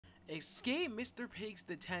Escape Mr. Pig's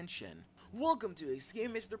detention. Welcome to Escape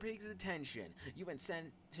Mr. Pig's detention. You've been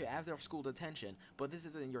sent to after-school detention, but this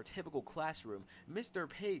isn't your typical classroom. Mr.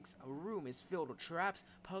 Pig's room is filled with traps,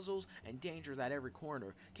 puzzles, and dangers at every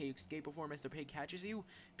corner. Can you escape before Mr. Pig catches you?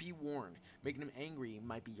 Be warned, making him angry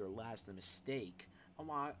might be your last mistake.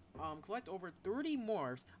 Collect over 30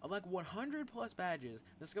 morphs, like 100 plus badges,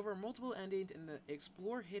 discover multiple endings, and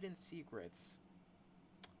explore hidden secrets.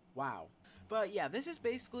 Wow. But yeah, this is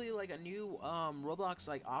basically like a new Roblox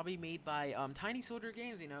like obby made by Tiny Soldier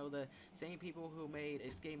Games, you know, the same people who made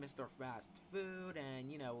Escape Mr. Fast Food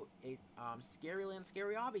and, you know, Scaryland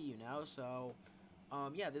Scary Obby, you know. So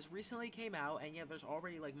yeah, this recently came out, and yeah, there's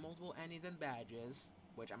already like multiple endings and badges,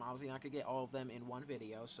 which I'm obviously not gonna get all of them in one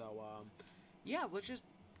video. So yeah, let's just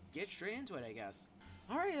get straight into it, I guess.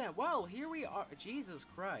 Alright then, well, here we are. Jesus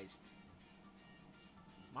Christ.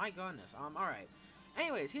 My goodness. Alright.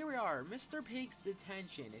 Anyways, here we are. Mr. Pig's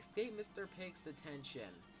detention. Escape Mr. Pig's detention.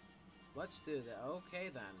 Let's do that. Okay,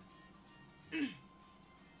 then.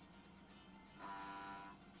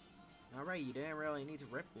 Alright, you didn't really need to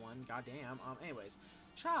rip one. Goddamn. Anyways.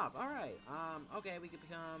 Chop. Alright. Okay, we could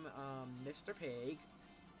become, Mr. Pig.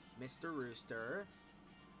 Mr. Rooster.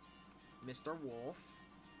 Mr. Wolf.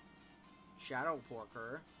 Shadow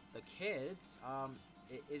Porker. The kids.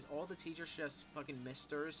 Is all the teachers just fucking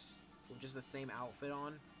misters? With just the same outfit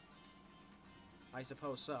on? I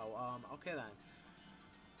suppose so. Okay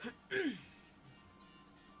then.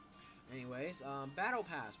 Anyways, Battle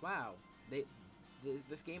Pass. Wow.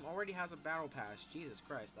 This game already has a Battle Pass. Jesus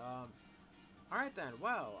Christ. Alright then.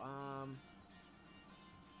 Well,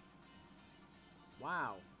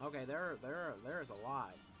 wow. Okay, there's a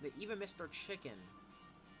lot. Even Mr. Chicken.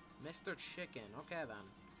 Mr. Chicken. Okay then.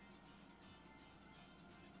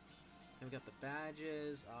 And we got the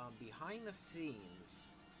badges, behind the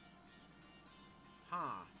scenes.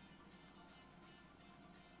 Huh.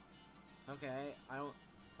 Okay,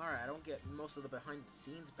 alright, I don't get most of the behind the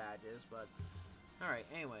scenes badges, but, alright,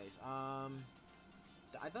 anyways, I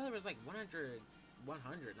thought there was like 100,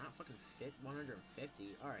 not fucking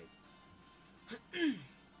 150, alright.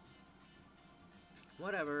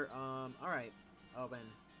 Whatever, alright,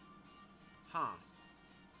 open. Huh.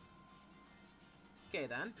 Okay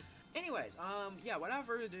then. Anyways, yeah, without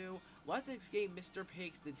further ado, let's escape Mr.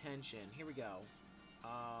 Pig's detention. Here we go.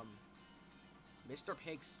 Mr.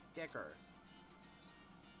 Pig sticker.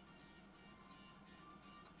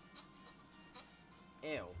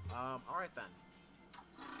 Ew. Alright then.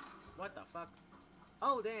 What the fuck?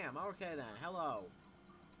 Oh, damn. Okay then. Hello.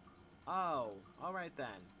 Oh, alright then.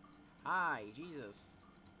 Hi, Jesus.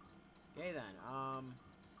 Okay then,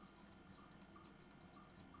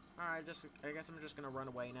 Alright, I guess I'm just gonna run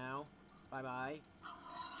away now. Bye-bye.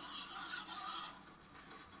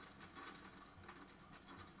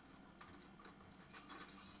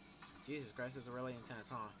 Jesus Christ, this is really intense,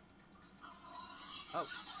 huh? Oh.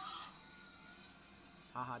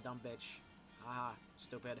 Haha, dumb bitch. Haha,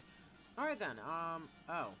 stupid. Alright then,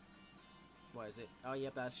 oh. What is it? Oh,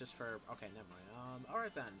 yep, that's just for... Okay, never mind.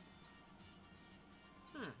 Alright then.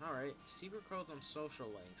 Alright. Secret codes on social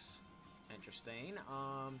links. Interesting.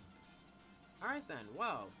 Alright then,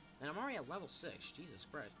 well, and I'm already at level 6, Jesus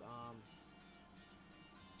Christ, oh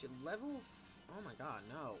my god,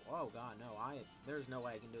 no, oh god, no, there's no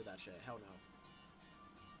way I can do that shit, hell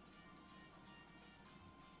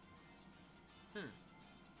no.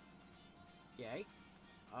 Yay.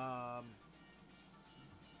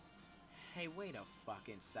 Hey, wait a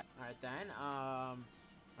fucking sec. Alright then,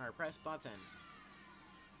 alright, press button.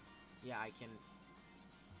 Yeah, I can...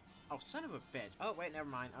 Oh, son of a bitch. Oh, wait, never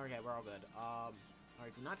mind. Okay, we're all good.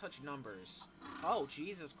 Alright, do not touch numbers. Oh,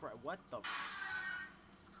 Jesus Christ. What the f...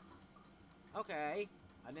 Okay.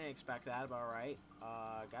 I didn't expect that, but alright.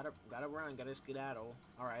 Gotta run, gotta skedaddle.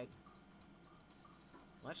 Alright.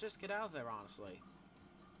 Let's just get out of there, honestly.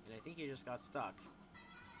 And I think you just got stuck.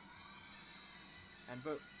 And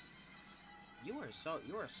but you are so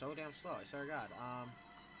damn slow, I swear to God.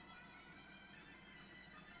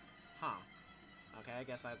 Huh. Okay, I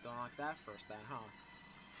guess I have to unlock that first then, huh?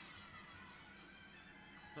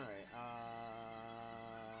 Alright,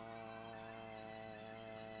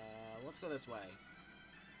 let's go this way.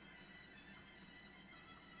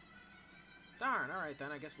 Darn, alright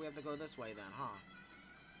then, I guess we have to go this way then, huh?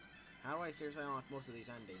 How do I seriously unlock most of these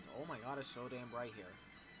endings? Oh my god, it's so damn bright here.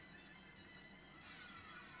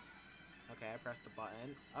 Okay, I pressed the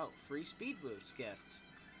button. Oh, free speed boost gift.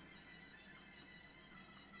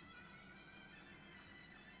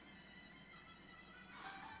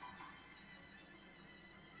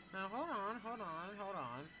 Now, hold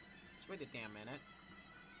on. Just wait a damn minute.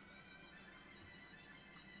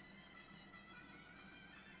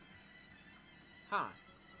 Huh.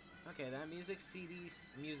 Okay, that music CD's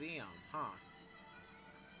museum. Huh.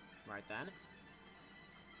 Right then.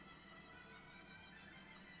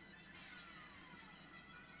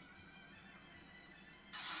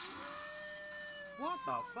 What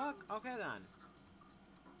the fuck? Okay then.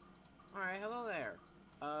 Alright, hello there.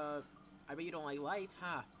 I bet you don't like lights,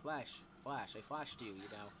 huh? Flash. Flash. I flashed you, you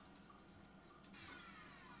know.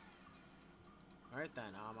 Alright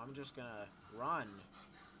then, I'm just gonna run.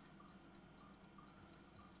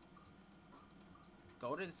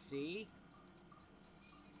 Golden Sea?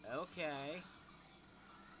 Okay.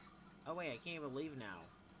 Oh wait, I can't even leave now.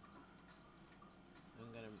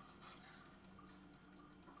 I'm gonna...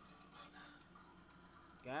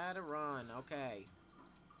 Gotta run, okay.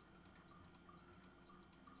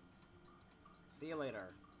 See you later.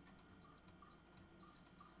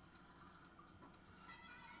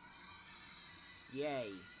 Yay.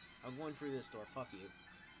 I'm going through this door, fuck you.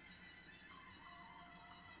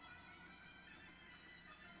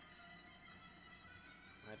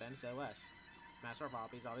 Alright then, say less. Master of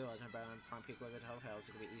Poppies, I'll be legend, but I'm trying to pick live at hotels. It's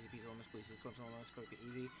gonna be easy peasy, lemons, please, clips on lemons, cook it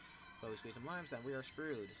easy. But we squeeze some limes, then we are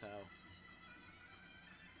screwed, so.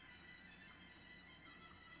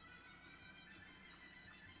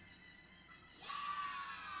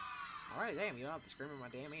 Alright, damn, you don't have to scream in my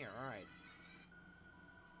damn ear, alright.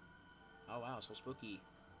 Oh wow, so spooky.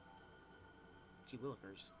 Gee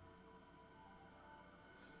willikers.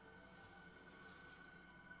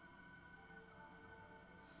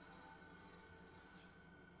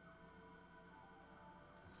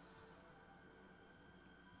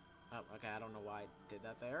 Oh, okay, I don't know why I did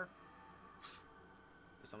that there.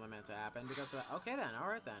 Is something meant to happen because of that? Okay then,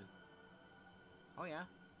 alright then. Oh yeah,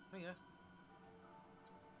 oh yeah.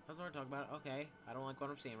 That's what we're talking about. Okay, I don't like what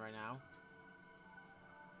I'm seeing right now.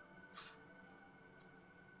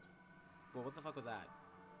 Well, what the fuck was that?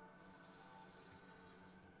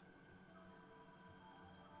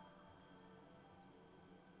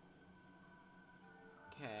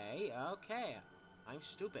 Okay, okay. I'm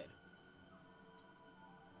stupid.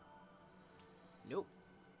 Nope.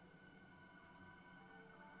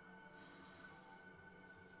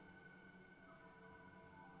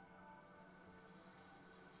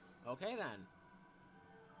 Okay then.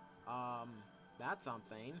 That's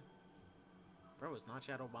something. Bro, it's not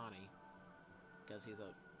Shadow Bonnie. Because he's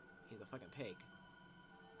a fucking pig.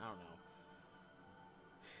 I don't know.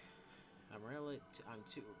 I'm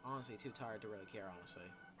honestly too tired to really care,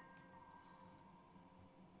 honestly.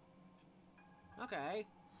 Okay.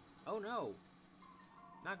 Oh no.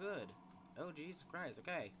 Not good. Oh Jesus Christ,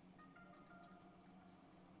 okay.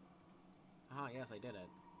 Aha, yes, I did it.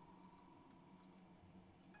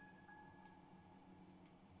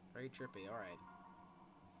 Very trippy, alright.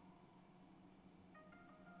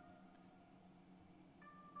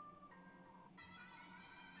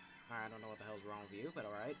 Alright, I don't know what the hell's wrong with you, but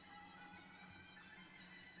alright.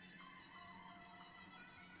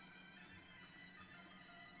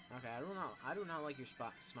 Okay, I do not like your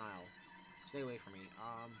smile. Stay away from me.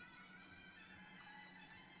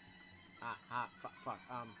 Fuck,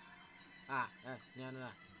 no,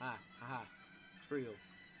 haha. Screw you.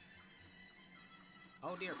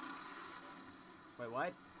 Oh dear. Wait,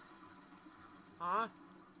 what? Huh?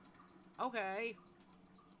 Okay.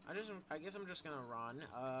 I guess I'm just gonna run.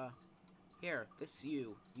 Here, this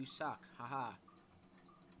you. You suck. Haha.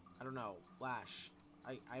 I don't know. Flash.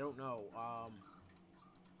 I don't know.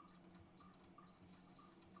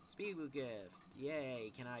 Speed gift.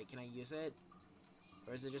 Yay. Can I use it?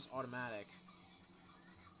 Or is it just automatic?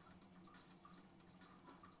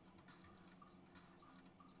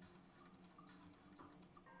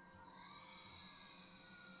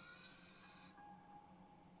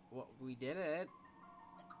 Well, we did it.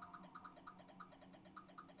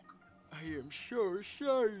 I am so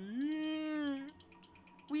sorry.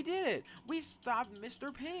 We did it. We stopped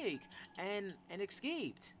Mr. Pig and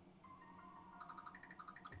escaped.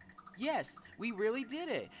 Yes, we really did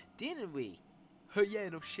it, didn't we? Oh yeah,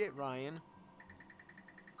 no shit, Ryan.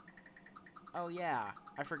 Oh yeah,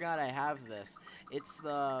 I forgot I have this. It's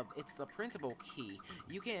the principal key.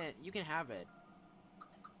 You can have it.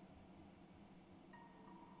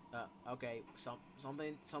 Okay,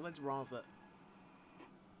 something's wrong with it.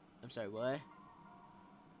 I'm sorry, what?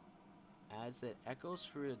 As it echoes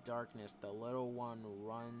through the darkness, the little one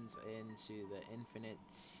runs into the infinite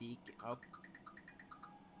seek up.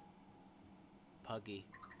 Puggy.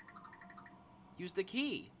 Use the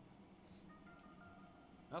key.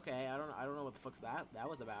 Okay, I don't know what the fuck's that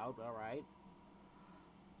was about, but alright.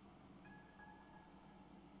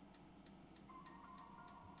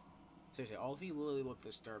 Seriously, all of you literally look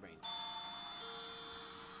disturbing.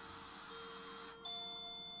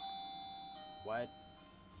 What?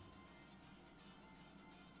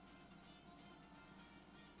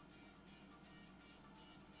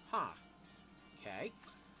 Huh. Okay.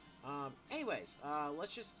 Anyways,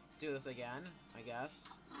 let's just do this again, I guess.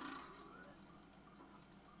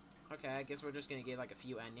 Okay, I guess we're just gonna get, like, a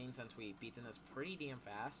few endings since we've beaten this pretty damn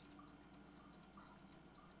fast.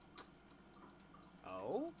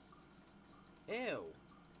 Oh? Ew.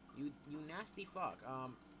 You nasty fuck.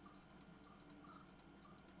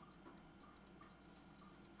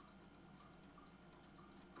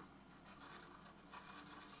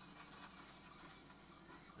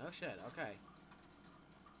 Oh shit, okay.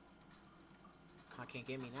 Huh, can't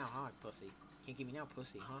get me now, huh, pussy? Can't get me now,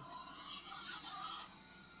 pussy, huh?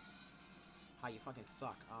 How you fucking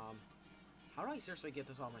suck. How do I seriously get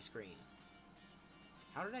this off my screen?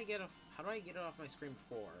 How did I get it off my screen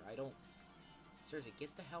before? I don't... Seriously,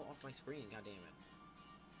 get the hell off my screen, goddammit.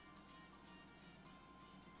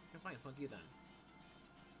 Okay, fine, fuck you then.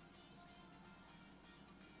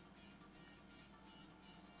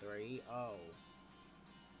 Three, oh.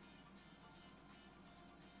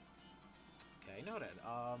 Okay, noted.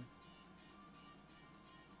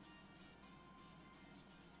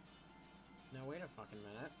 Now wait a fucking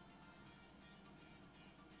minute.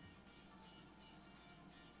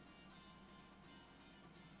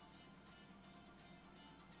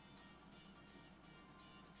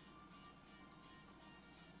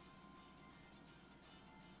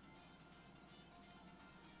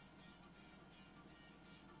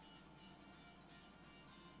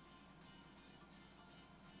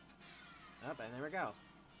 Up, and there we go.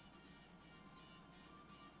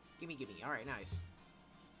 Gimme, gimme. Alright, nice.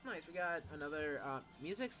 Nice, we got another,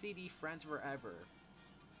 music CD Friends Forever.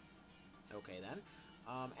 Okay, then.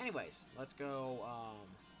 Anyways, let's go,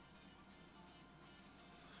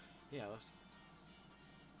 yeah, let's...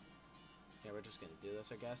 Yeah, we're just gonna do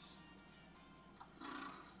this, I guess.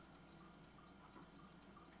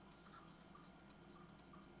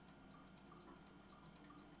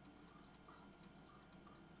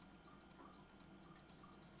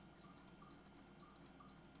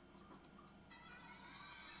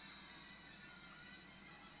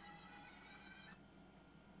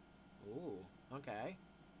 Ooh, okay.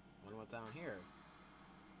 Wonder what's down here.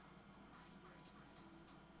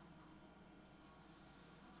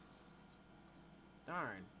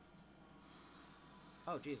 Darn.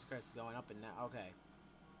 Oh, Jesus Christ, it's going up and down. Okay.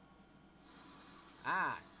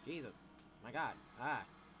 Ah, Jesus. My God. Ah.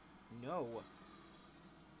 No.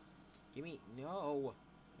 Gimme. No.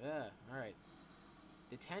 Alright.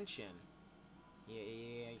 Detention. Yeah,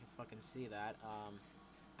 you can fucking see that.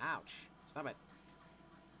 Ouch. Stop it.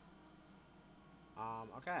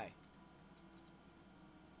 Okay.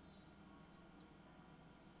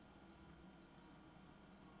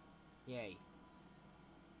 Yay.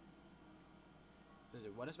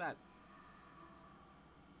 What is that?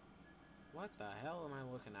 What the hell am I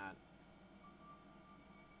looking at?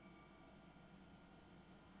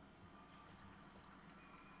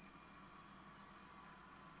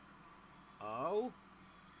 Oh?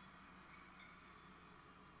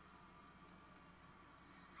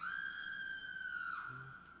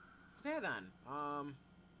 Okay then.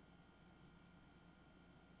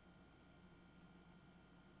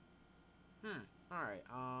 Alright,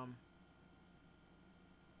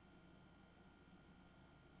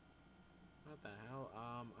 what the hell?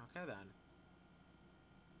 Okay then.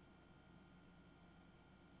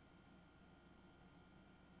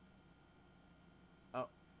 Oh.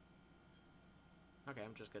 Okay,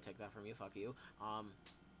 I'm just gonna take that from you, fuck you.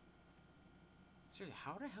 Seriously,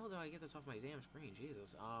 how the hell do I get this off my damn screen?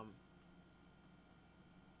 Jesus,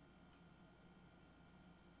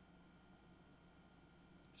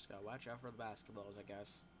 just gotta watch out for the basketballs, I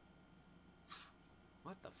guess.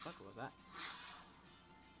 What the fuck was that?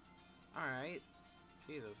 Alright.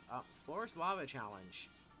 Jesus. Forest Lava Challenge.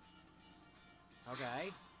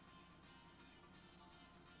 Okay.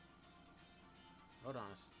 Hold on.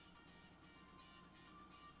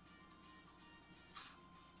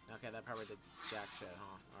 Okay, that probably did jack shit,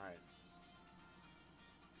 huh? Alright.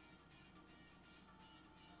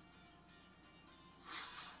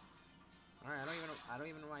 Alright, I don't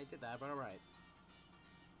even know why I did that, but alright.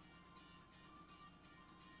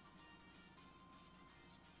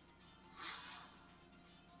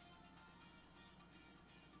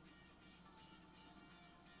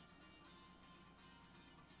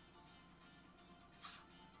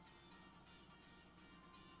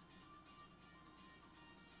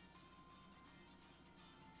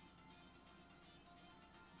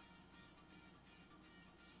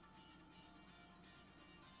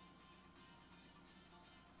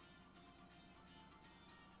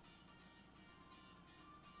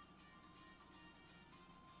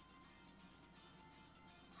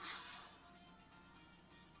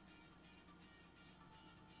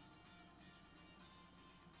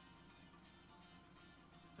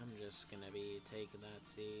 I'm just gonna be taking that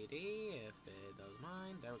CD if it does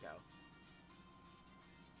mind. There we go.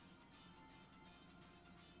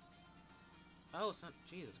 Oh, son,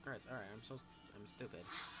 Jesus Christ! All right, I'm stupid.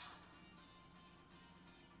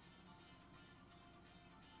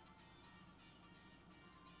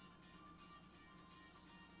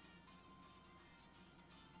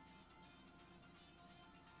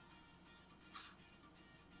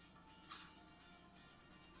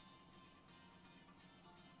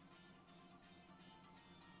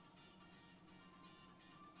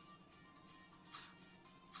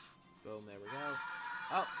 Boom, there we go.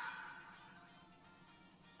 Oh!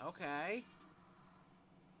 Okay.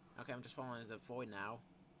 Okay, I'm just falling into the void now.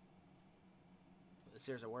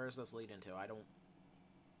 Seriously, where does this lead into? I don't...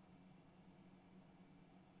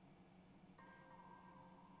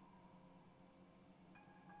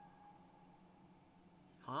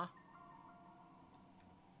 Huh?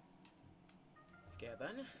 Okay,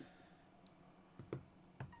 then.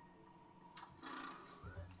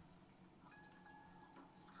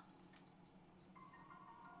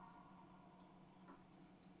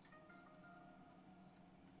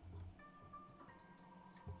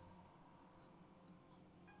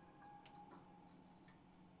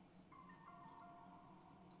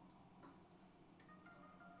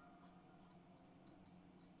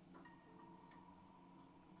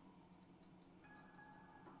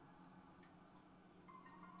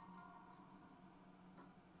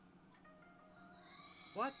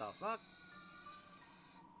 What the fuck?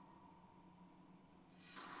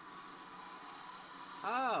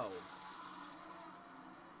 Oh.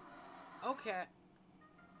 Okay.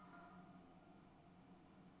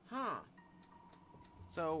 Huh.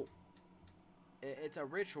 So, it's a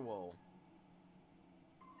ritual.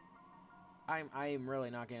 I'm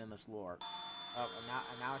really not getting this lore. Oh,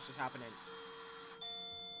 and now it's just happening.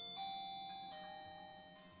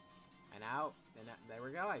 And now, there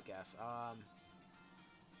we go, I guess. Oh,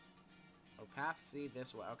 path C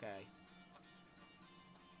this way. Okay.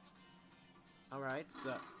 Alright,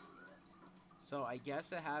 so I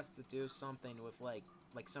guess it has to do something with like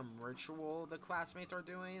some ritual the classmates are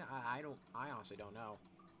doing. I honestly don't know,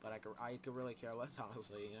 but I could really care less,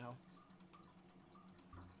 honestly, you know.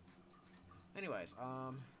 Anyways,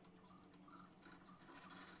 oh,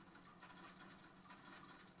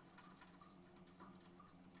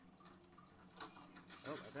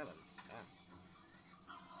 I got it. Yeah.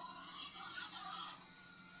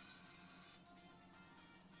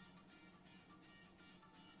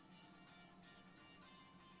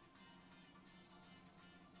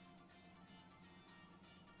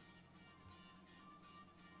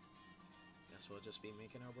 Guess we'll just be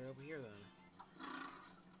making our way over here then.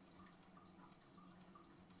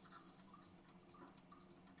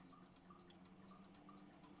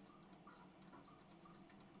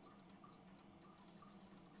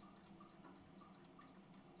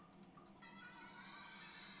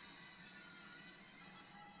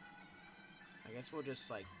 I guess we'll just,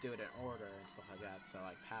 like, do it in order and stuff like that. So,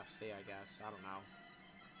 like, path C, I guess. I don't know.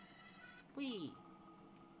 Whee!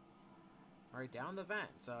 Alright, down the vent.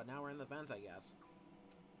 So, now we're in the vent, I guess.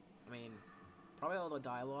 I mean, probably all the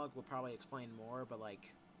dialogue will probably explain more, but,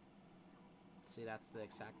 like... See, that's the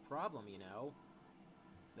exact problem, you know?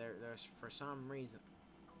 There's, for some reason...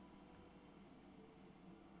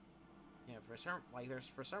 Yeah, there's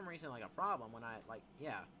for some reason, like, a problem when I, like,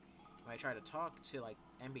 yeah... When I try to talk to, like,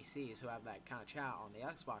 NPCs who have that kind of chat on the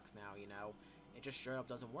Xbox now, you know, it just straight up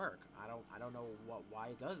doesn't work. I don't know why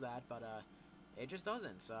it does that, but it just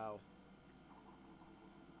doesn't. So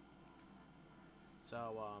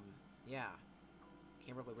yeah,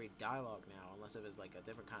 can't really read dialogue now unless it was like a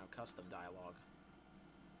different kind of custom dialogue.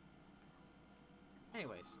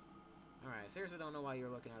 Anyways, all right. Seriously, don't know why you're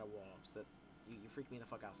looking at a wall. So you freak me the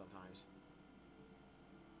fuck out sometimes.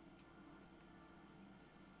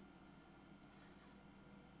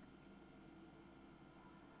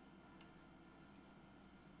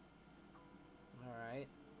 Alright.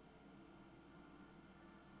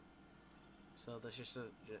 So this is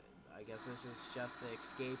I guess this is just to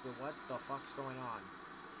escape. What the fuck's going on?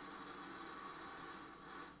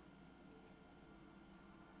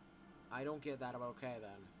 I don't get that, but okay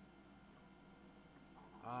then.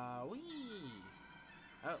 Wee!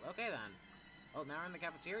 Oh, okay then. Oh, now we're in the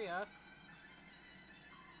cafeteria.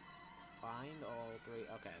 Find all three.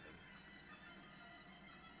 Okay then.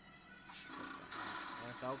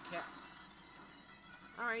 It's okay.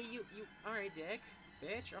 Alright, alright, dick.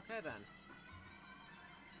 Bitch, okay then.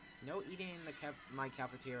 No eating in my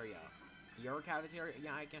cafeteria. Your cafeteria?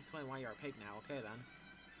 Yeah, I can explain why you're a pig now. Okay then.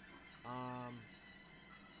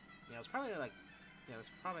 Yeah, it's probably like... Yeah, it's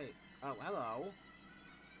probably... Oh, hello.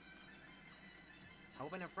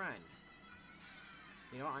 Helping a friend.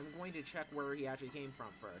 You know, I'm going to check where he actually came from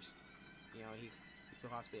first. You know, he could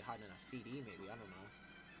possibly hide in a CD, maybe. I don't know.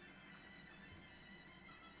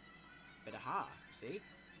 But aha, see?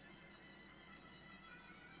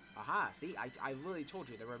 Aha, see? I literally told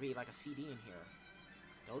you there would be like a CD in here.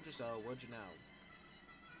 Told you so, what'd you know?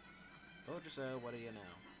 Told you so, what do you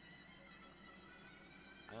know?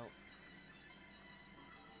 I don't...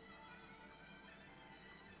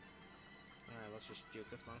 Alright, let's just juke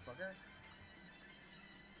this motherfucker.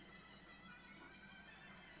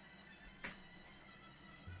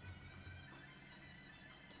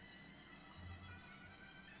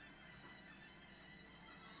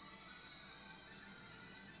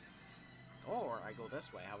 Or I go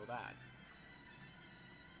this way, how about that?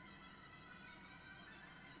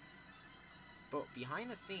 But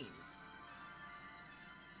behind the scenes...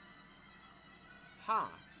 Huh.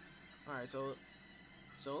 Alright, so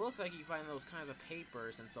it looks like you find those kinds of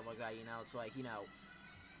papers and stuff like that, you know, to like, you know,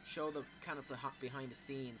 show the kind of the behind the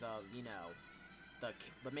scenes of, you know,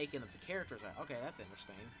 the making of the characters. Okay, that's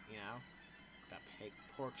interesting, you know. Got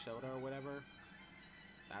pork soda or whatever.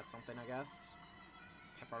 That's something, I guess.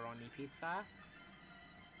 Pepperoni pizza.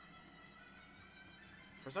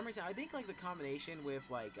 For some reason, I think, like, the combination with,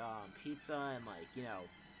 like, pizza and, like, you know,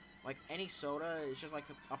 like, any soda is just, like,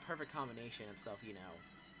 a perfect combination and stuff, you know.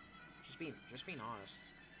 Just being honest.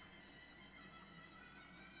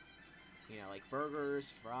 You know, like,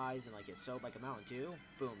 burgers, fries, and, like, it's so, like, a Mountain Dew.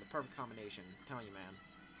 Boom, the perfect combination. I'm telling you, man.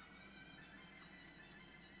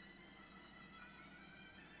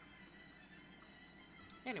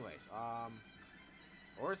 Anyways,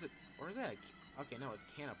 or is it okay, no, it's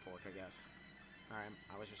a can of pork, I guess. Alright,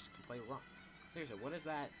 I was just completely wrong. Seriously, what is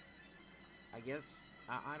that? I guess,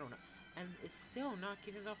 I don't know. And it's still not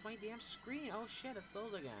getting off my damn screen. Oh shit, it's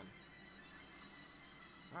those again.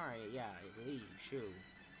 Alright, yeah, leave, shoo.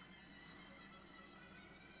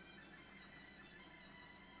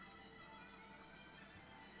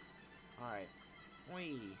 Alright.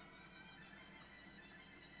 Whee.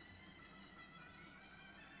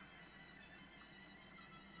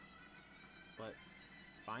 But,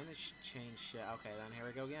 find the change shit. Okay, then here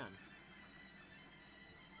we go again.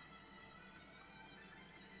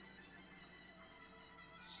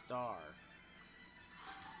 Star.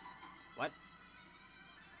 What?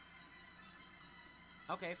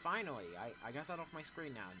 Okay, finally. I got that off my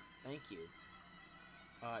screen now. Thank you.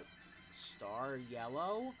 Star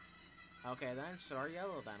yellow? Okay then, star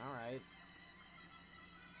yellow then, alright.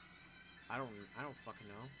 I don't fucking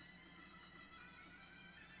know.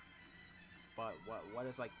 But what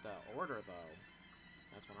is like the order though?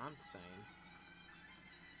 That's what I'm saying.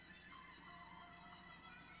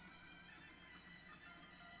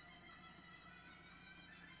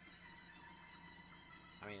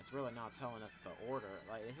 I mean, it's really not telling us the order.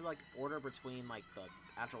 Like, is it like order between like the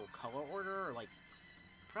actual color order, or like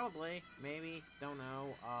probably, maybe, don't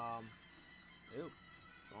know. Oop,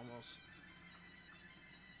 almost.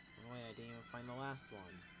 No way, I didn't even find the last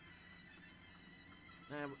one.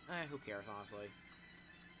 Who cares, honestly.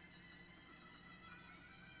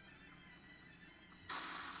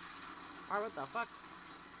 Alright, what the fuck?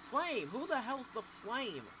 Flame! Who the hell's the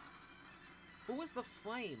Flame? Who is the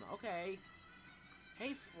Flame? Okay.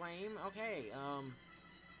 Hey, Flame. Okay,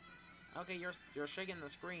 okay, you're shaking the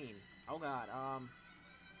screen. Oh god,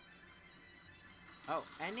 oh,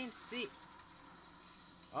 ending C.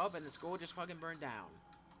 Oh, and the school just fucking burned down.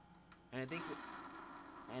 And I think,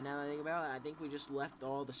 and now that I think about it, I think we just left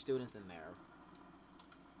all the students in there.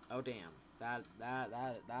 Oh damn, that's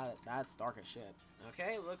dark as shit.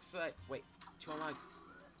 Okay, looks like, wait, 2 unlocked.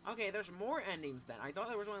 Okay, there's more endings then. I thought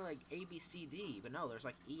there was only like A, B, C, D, but no, there's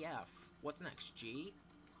like E, F. What's next? G?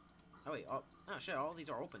 Oh wait, oh shit, all these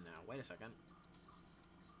are open now. Wait a second.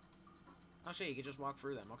 Oh shit, you can just walk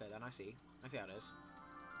through them. Okay, then I see how it is.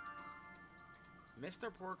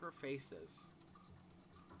 Mr. Porker Faces.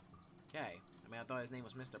 Okay. I mean, I thought his name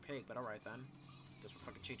was Mr. Pig, but alright then. Guess we're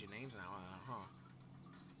fucking changing names now, huh?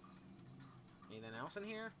 Anything else in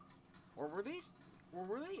here? Or were they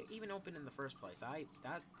even open in the first place?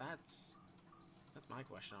 That's my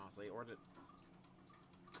question, honestly. Or did...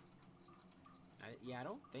 yeah, I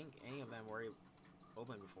don't think any of them were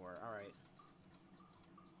open before. Alright.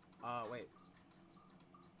 Wait.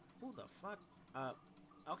 Who the fuck?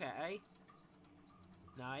 Okay.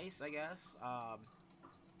 Nice, I guess.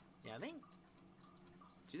 Yeah, I think...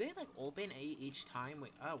 Do they, like, open A each time?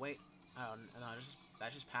 Wait, oh, wait. Oh, no,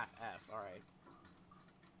 that's just path F. Alright.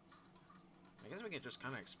 I guess we could just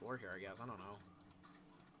kind of explore here, I guess. I don't know.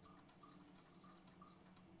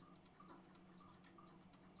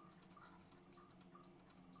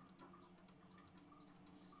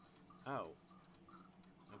 Oh.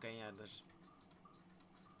 Okay, yeah, there's...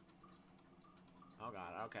 Oh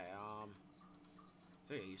god, okay,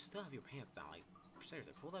 So yeah, you still have your pants down, like,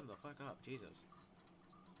 seriously, pull them the fuck up, Jesus.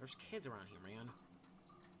 There's kids around here, man.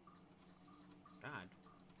 God.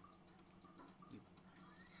 You...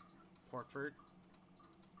 Porkford?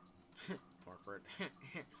 Porkford.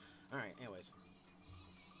 Alright, anyways.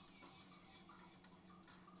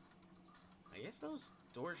 I guess those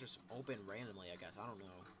doors just open randomly, I guess, I don't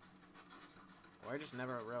know. Or I just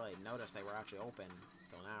never really noticed they were actually open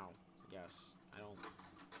till now, I guess. I don't...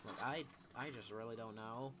 Look, I just really don't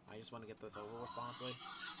know. I just want to get this over with, honestly.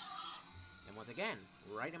 And once again,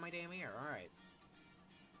 right in my damn ear, alright.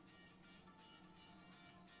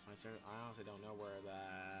 I honestly don't know where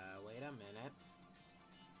the... Wait a minute.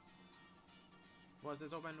 Was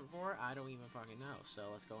this open before? I don't even fucking know, so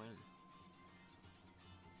let's go in.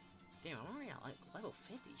 Damn, I'm already at, like, level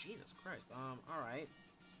 50, Jesus Christ. Alright.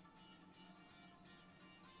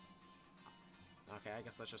 Okay, I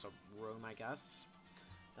guess that's just a room, I guess.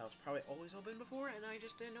 That was probably always open before, and I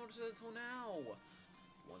just didn't notice it until now.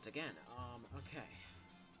 Once again, okay.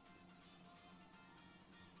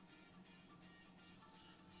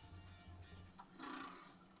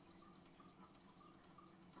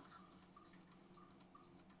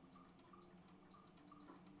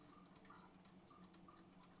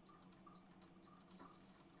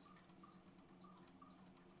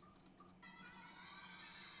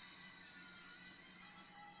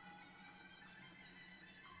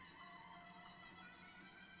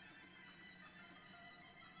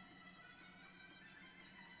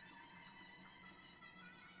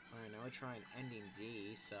 Alright, now we're trying ending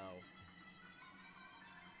D, so...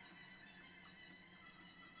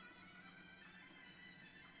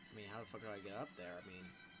 I mean, how the fuck do I get up there? I mean...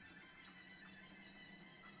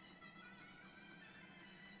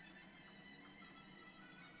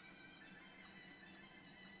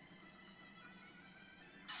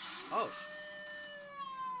 Oh!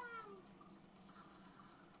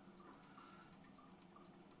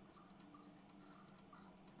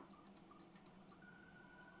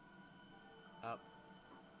 Up.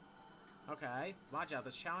 Okay, watch out.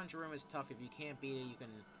 This challenge room is tough. If you can't beat it, you can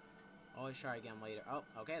always try again later. Oh,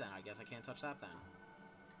 okay then. I guess I can't touch that then.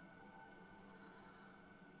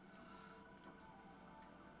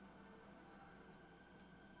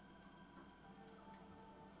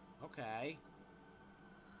 Okay.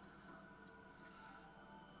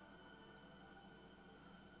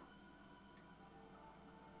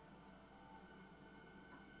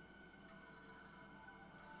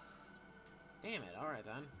 Damn it. Alright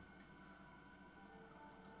then.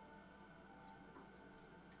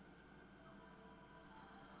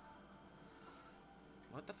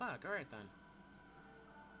 What the fuck? Alright then.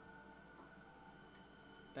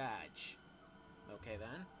 Badge. Okay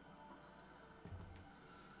then.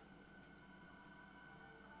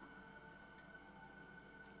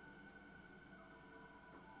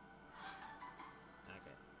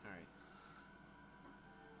 Okay. Alright.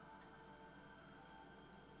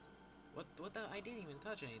 What the... I didn't even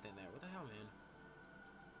touch anything there. What the hell, man?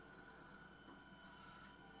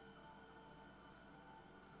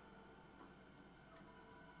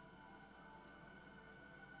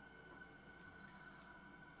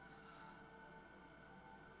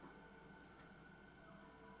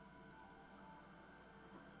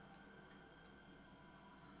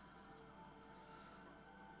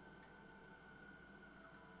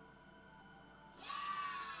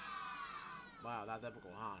 Wow, that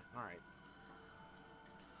difficult, huh? Alright.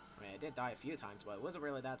 I mean, I did die a few times, but it wasn't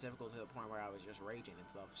really that difficult to the point where I was just raging and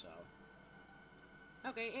stuff, so...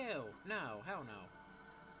 Okay, ew! No, hell no.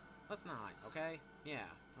 Let's not, okay? Yeah,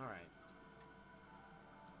 alright.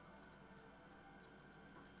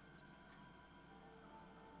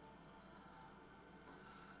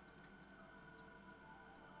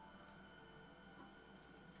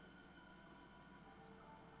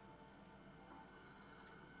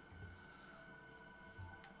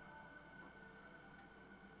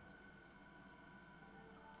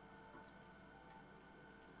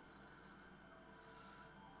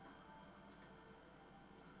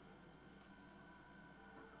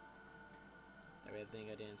 I really think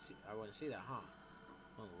I wouldn't see that, huh?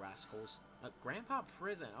 Little rascals. Grandpa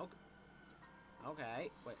Prison, okay,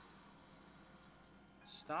 wait.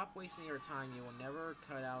 Stop wasting your time, you will never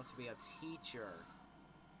cut out to be a teacher.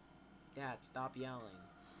 Dad, stop yelling.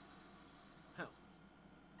 Huh.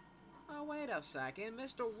 Oh, wait a second,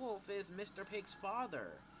 Mr. Wolf is Mr. Pig's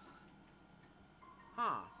father.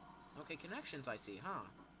 Huh. Okay, connections I see, huh?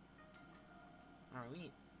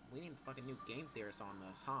 Alright, we need fucking new game theorists on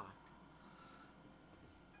this, huh?